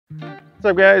What's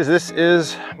up, guys? This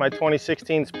is my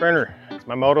 2016 Sprinter. It's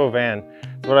my MOTOVAN.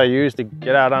 It's what I use to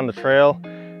get out on the trail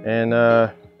and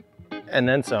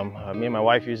then some. Me and my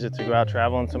wife use it to go out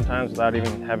traveling sometimes without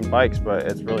even having bikes, but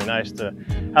it's really nice to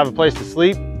have a place to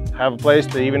sleep, have a place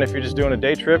to, even if you're just doing a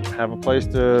day trip, have a place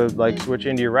to like switch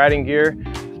into your riding gear,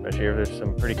 especially if there's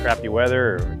some pretty crappy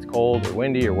weather or it's cold or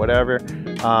windy or whatever.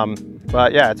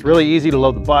 But yeah, it's really easy to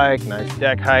load the bike, nice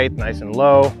deck height, nice and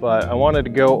low. But I wanted to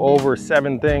go over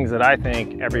 7 things that I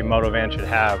think every MOTOVAN should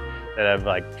have that have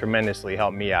like tremendously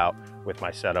helped me out with my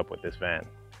setup with this van.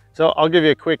 So I'll give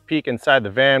you a quick peek inside the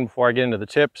van before I get into the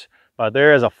tips. But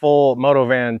there is a full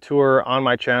MOTOVAN tour on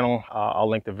my channel. I'll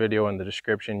link the video in the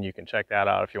description. You can check that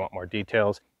out if you want more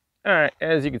details. All right,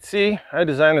 as you can see, I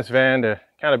designed this van to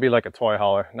kind of be like a toy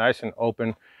hauler, nice and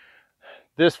open.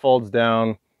 This folds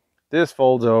down. This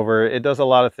folds over. It does a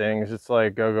lot of things. It's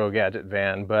like go-go gadget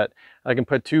van, but I can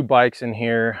put 2 bikes in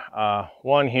here,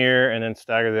 one here, and then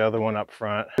stagger the other one up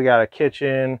front. We got a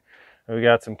kitchen. We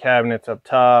got some cabinets up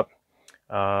top.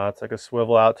 It's like a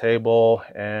swivel out table,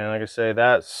 and like I say,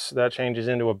 that changes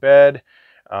into a bed,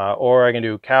 or I can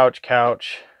do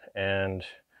couch, and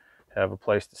have a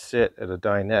place to sit at a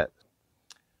dinette.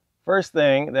 First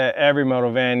thing that every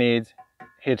MOTOVAN needs: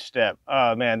 hitch step.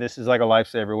 Oh man, this is like a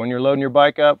lifesaver. When you're loading your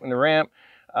bike up in the ramp,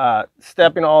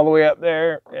 stepping all the way up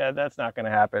there, yeah, that's not going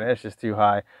to happen. It's just too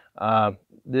high.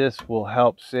 This will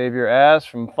help save your ass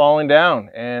from falling down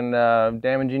and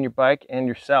damaging your bike and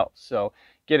yourself. So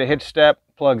get a hitch step,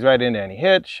 plugs right into any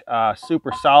hitch.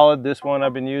 Super solid. This one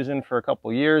I've been using for a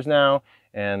couple years now,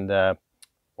 and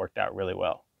worked out really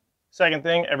well. Second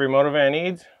thing every MOTOVAN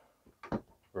needs: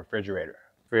 refrigerator.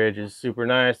 Fridge is super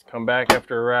nice. Come back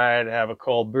after a ride, have a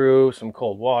cold brew, some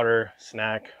cold water,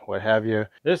 snack, what have you.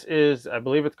 This is, I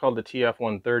believe it's called the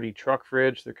TF130 truck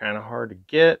fridge. They're kind of hard to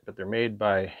get, but they're made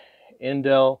by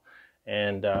Indel.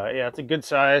 And yeah, it's a good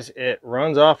size. It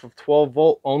runs off of 12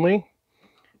 volt only.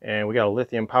 And we got a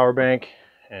lithium power bank,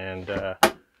 and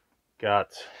got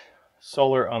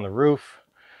solar on the roof.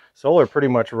 Solar pretty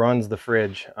much runs the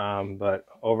fridge, but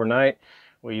overnight,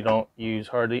 we don't use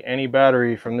hardly any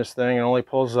battery from this thing. It only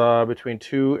pulls between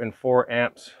 2 and 4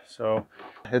 amps. So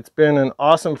it's been an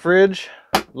awesome fridge.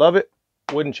 Love it.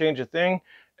 Wouldn't change a thing.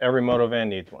 Every MOTOVAN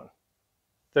needs one.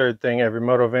 Third thing every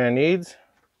MOTOVAN needs: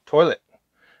 toilet.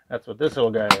 That's what this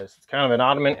little guy is. It's kind of an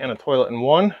ottoman and a toilet in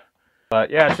one. But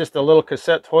yeah, it's just a little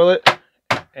cassette toilet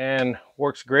and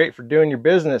works great for doing your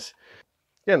business.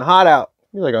 It's getting hot out.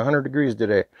 It's like 100 degrees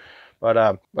today.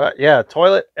 But yeah,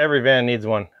 toilet, every van needs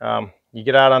one. You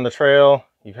get out on the trail,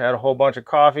 you've had a whole bunch of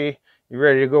coffee, you're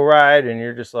ready to go ride, and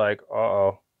you're just like,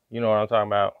 uh-oh, you know what I'm talking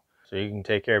about. So you can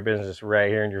take care of business right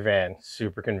here in your van.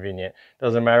 Super convenient.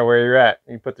 Doesn't matter where you're at.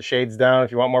 You put the shades down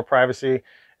if you want more privacy.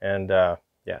 And yeah,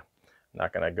 I'm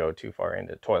not gonna go too far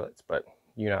into toilets, but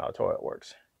you know how a toilet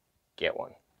works. Get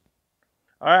one.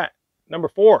 All right, number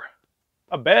 4,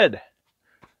 a bed.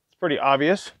 It's pretty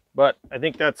obvious, but I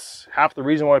think that's half the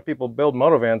reason why people build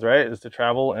MOTOVANs, right? Is to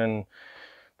travel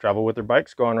with their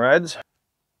bikes, go on rides.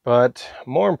 But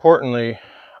more importantly,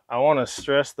 I want to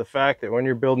stress the fact that when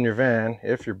you're building your van,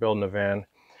 if you're building a van,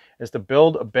 is to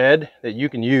build a bed that you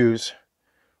can use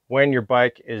when your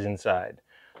bike is inside.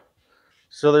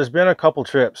 So there's been a couple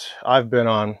trips I've been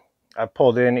on. I've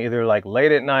pulled in either like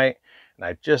late at night and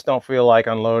I just don't feel like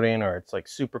unloading, or it's like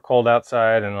super cold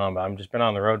outside and I'm just been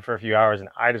on the road for a few hours and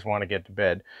I just want to get to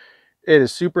bed. It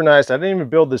is super nice. I didn't even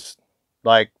build this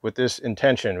like with this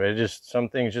intention, but it just, some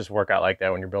things just work out like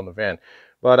that when you're building a van.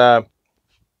 But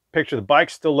picture the bike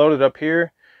still loaded up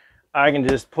here. I can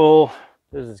just pull,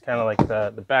 this is kind of like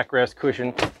the backrest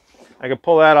cushion. I can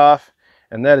pull that off,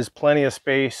 and that is plenty of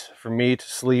space for me to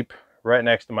sleep right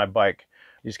next to my bike.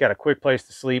 You just got a quick place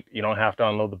to sleep. You don't have to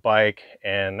unload the bike,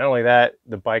 and not only that,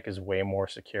 the bike is way more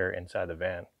secure inside the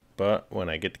van. But when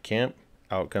I get to camp,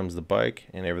 out comes the bike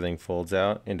and everything folds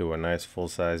out into a nice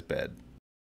full-size bed.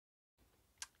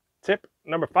 Tip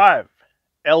number 5,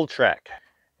 L-track.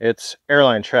 It's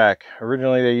airline track.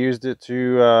 Originally they used it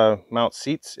to mount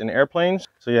seats in airplanes.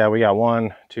 So yeah, we got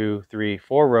 1, 2, 3,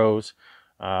 4 rows.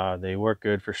 They work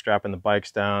good for strapping the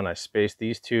bikes down. I spaced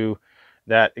these 2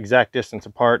 that exact distance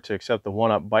apart to accept the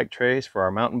 1-up bike trays for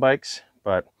our mountain bikes.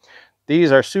 But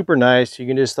these are super nice. You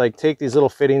can just like take these little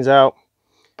fittings out,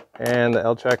 and the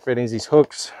L-track fittings, these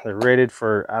hooks, they're rated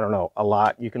for, I don't know, a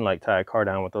lot. You can like tie a car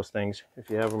down with those things if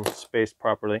you have them spaced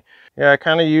properly. Yeah, I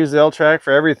kind of use the L-track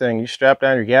for everything. You strap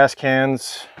down your gas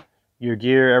cans, your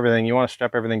gear, everything. You want to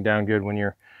strap everything down good when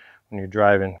you're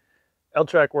driving.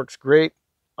 L-track works great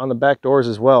on the back doors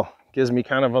as well. Gives me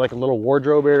kind of like a little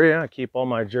wardrobe area. I keep all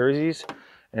my jerseys,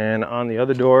 and on the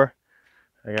other door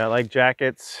I got like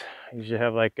jackets, usually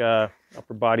have like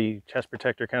upper body chest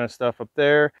protector kind of stuff up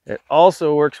there. It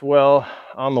also works well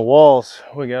on the walls.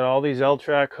 We got all these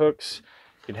L-track hooks.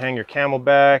 You can hang your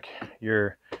camelback,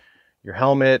 your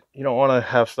helmet. You don't want to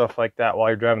have stuff like that while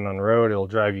you're driving on the road. It'll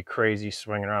drive you crazy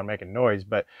swinging around making noise.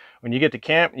 But when you get to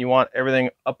camp, you want everything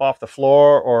up off the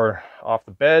floor or off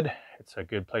the bed. It's a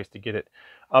good place to get it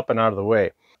up and out of the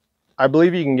way. I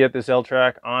believe you can get this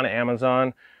L-track on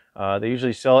Amazon. They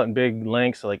usually sell it in big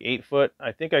lengths, like 8 foot.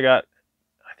 I think I got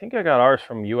ours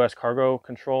from US Cargo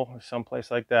Control or someplace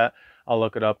like that. I'll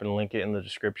look it up and link it in the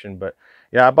description. But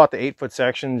yeah, I bought the 8 foot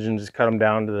sections and just cut them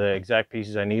down to the exact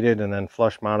pieces I needed and then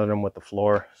flush mounted them with the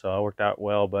floor. So it worked out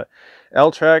well. But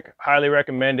L-track, highly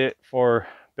recommend it for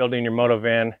building your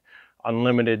MOTOVAN.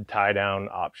 Unlimited tie down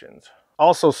options.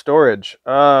 Also storage,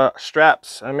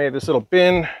 straps. I made this little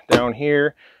bin down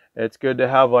here. It's good to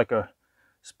have like a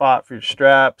spot for your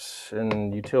straps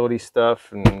and utility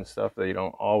stuff and stuff that you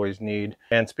don't always need.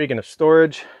 And speaking of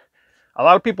storage, a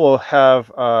lot of people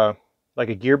have like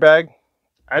a gear bag.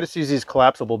 I just use these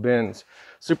collapsible bins.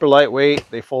 Super lightweight,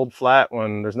 they fold flat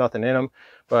when there's nothing in them,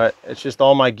 but it's just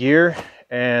all my gear.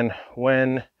 And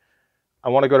when I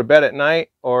want to go to bed at night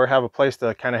or have a place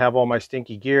to kind of have all my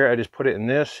stinky gear, I just put it in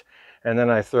this and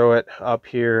then I throw it up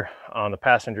here on the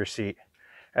passenger seat.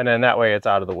 And then that way it's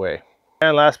out of the way.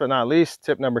 And last but not least,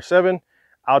 tip number 7,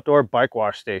 outdoor bike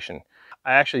wash station.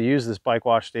 I actually used this bike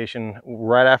wash station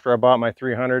right after I bought my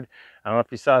 300. I don't know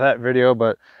if you saw that video,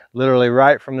 but literally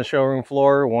right from the showroom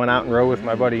floor, went out and rode with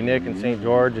my buddy Nick in St.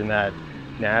 George in that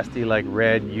nasty like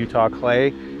red Utah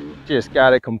clay. Just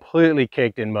got it completely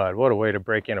caked in mud. What a way to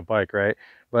break in a bike, right?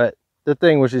 But the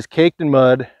thing was just caked in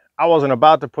mud. I wasn't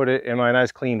about to put it in my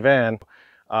nice clean van.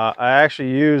 I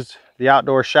actually used the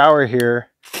outdoor shower here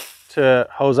to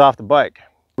hose off the bike.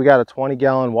 We got a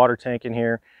 20-gallon water tank in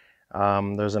here.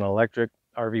 There's an electric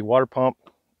RV water pump,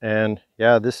 and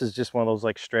yeah, this is just one of those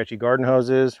like stretchy garden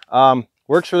hoses.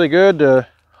 Works really good to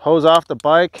hose off the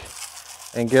bike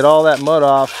and get all that mud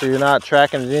off so you're not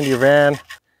tracking it into your van.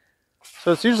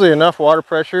 So it's usually enough water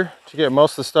pressure to get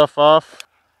most of the stuff off.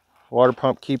 Water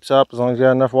pump keeps up as long as you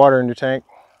got enough water in your tank,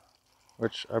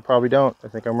 which I probably don't. I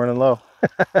think I'm running low.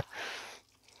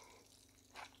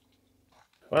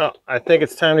 Well, I think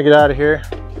it's time to get out of here.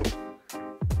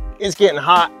 It's getting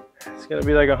hot. It's gonna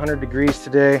be like 100 degrees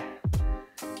today,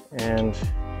 and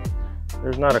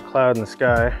there's not a cloud in the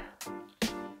sky.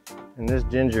 And this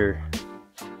ginger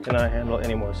cannot handle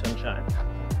any more sunshine.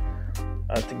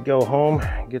 I have to go home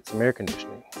and get some air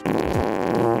conditioning.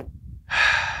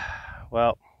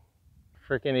 Well,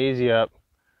 freaking easy up.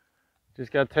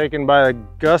 Just got taken by a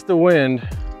gust of wind.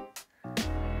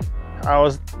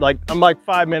 I'm like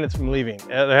 5 minutes from leaving.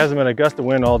 There hasn't been a gust of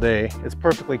wind all day. It's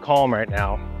perfectly calm right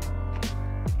now.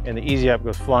 And the Easy Up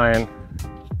goes flying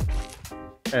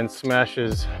and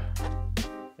smashes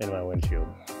in my windshield.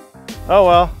 Oh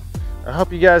well, I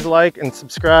hope you guys like and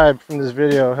subscribe from this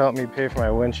video. Help me pay for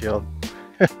my windshield.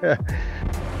 All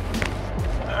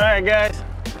right guys,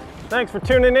 thanks for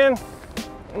tuning in.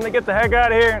 I'm gonna get the heck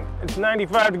out of here. It's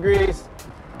 95 degrees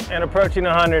and approaching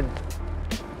 100.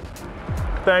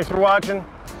 Thanks for watching.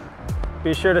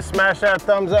 Be sure to smash that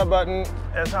thumbs up button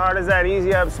as hard as that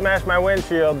Easy Up smashed my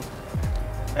windshield.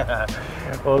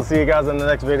 We'll see you guys in the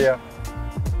next video.